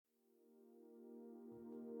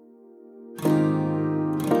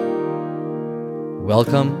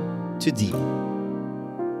Welcome to Deep,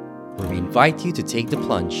 where we invite you to take the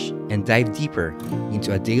plunge and dive deeper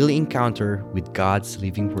into a daily encounter with God's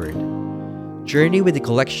living Word. Journey with a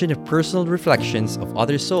collection of personal reflections of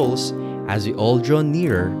other souls as we all draw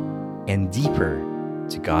nearer and deeper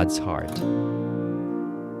to God's heart.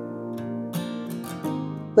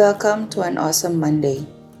 Welcome to an awesome Monday.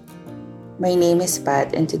 My name is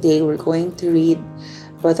Pat, and today we're going to read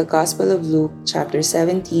about the Gospel of Luke, chapter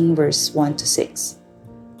 17, verse 1 to 6.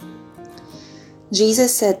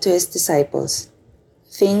 Jesus said to his disciples,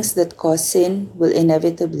 "Things that cause sin will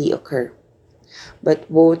inevitably occur,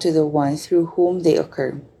 but woe to the one through whom they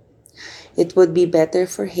occur. It would be better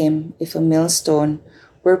for him if a millstone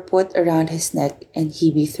were put around his neck and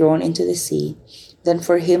he be thrown into the sea, than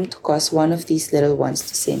for him to cause one of these little ones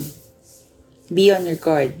to sin. Be on your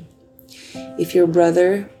guard. If your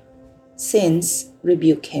brother sins,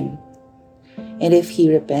 rebuke him. And if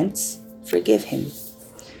he repents, forgive him.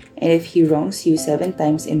 And if he wrongs you 7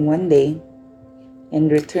 times in one day,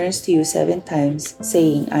 and returns to you 7 times,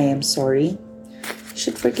 saying, 'I am sorry,' you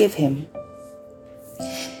should forgive him."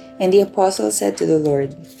 And the apostle said to the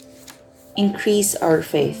Lord, "Increase our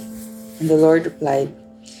faith." And the Lord replied,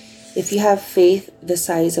 "If you have faith the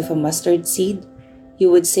size of a mustard seed,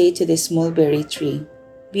 you would say to this mulberry tree,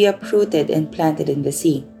 'Be uprooted and planted in the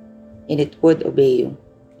sea,' and it would obey you."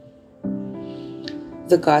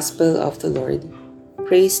 The Gospel of the Lord.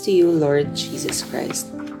 Praise to you, Lord Jesus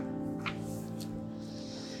Christ.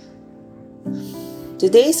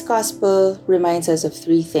 Today's Gospel reminds us of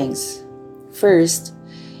 3 things. First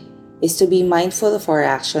is to be mindful of our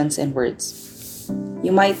actions and words.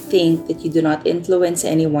 You might think that you do not influence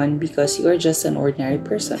anyone because you are just an ordinary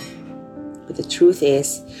person. But the truth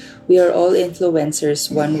is, we are all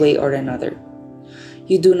influencers one way or another.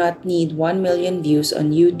 You do not need 1 million views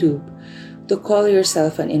on YouTube to call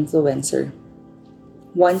yourself an influencer.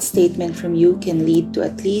 One statement from you can lead to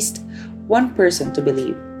at least one person to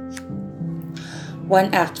believe.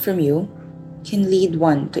 One act from you can lead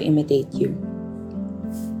one to imitate you.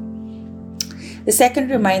 The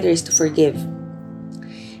second reminder is to forgive.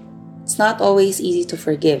 It's not always easy to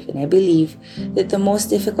forgive, and I believe that the most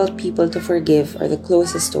difficult people to forgive are the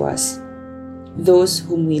closest to us, those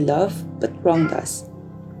whom we love but wronged us.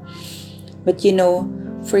 But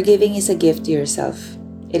forgiving is a gift to yourself.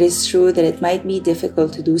 It is true that it might be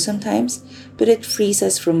difficult to do sometimes, but it frees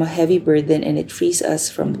us from a heavy burden and it frees us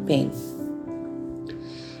from the pain.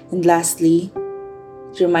 And lastly,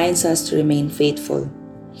 it reminds us to remain faithful.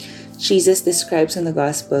 Jesus describes in the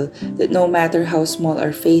Gospel that no matter how small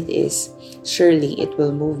our faith is, surely it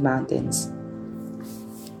will move mountains.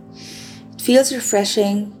 It feels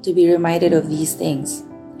refreshing to be reminded of these things.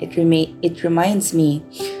 It reminds me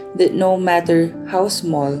that no matter how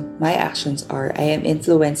small my actions are, I am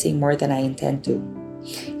influencing more than I intend to.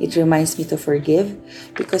 It reminds me to forgive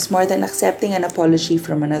because more than accepting an apology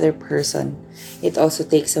from another person, it also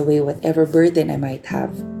takes away whatever burden I might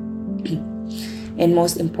have. And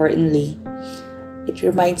most importantly, it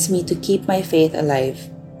reminds me to keep my faith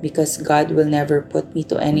alive because God will never put me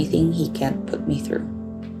to anything He can't put me through.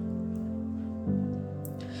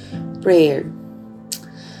 Prayer.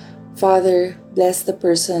 Father, bless the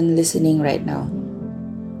person listening right now.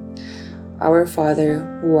 Our Father,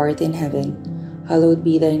 who art in heaven, hallowed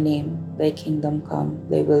be thy name. Thy kingdom come,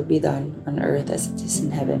 thy will be done on earth as it is in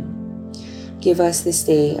heaven. Give us this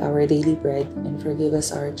day our daily bread, and forgive us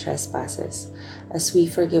our trespasses, as we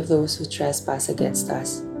forgive those who trespass against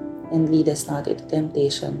us. And lead us not into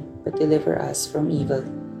temptation, but deliver us from evil.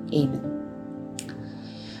 Amen.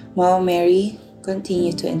 Mama Mary,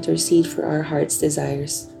 continue to intercede for our heart's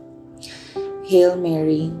desires. Hail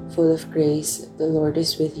Mary, full of grace, the Lord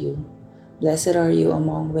is with you. Blessed are you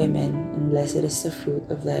among women, and blessed is the fruit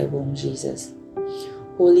of thy womb, Jesus.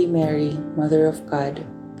 Holy Mary, Mother of God,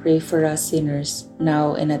 pray for us sinners,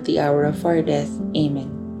 now and at the hour of our death. Amen.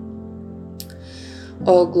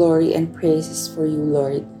 All glory and praise is for you,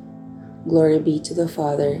 Lord. Glory be to the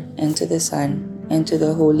Father, and to the Son, and to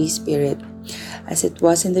the Holy Spirit, as it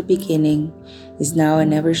was in the beginning, is now,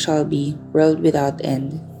 and ever shall be, world without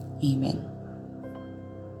end. Amen.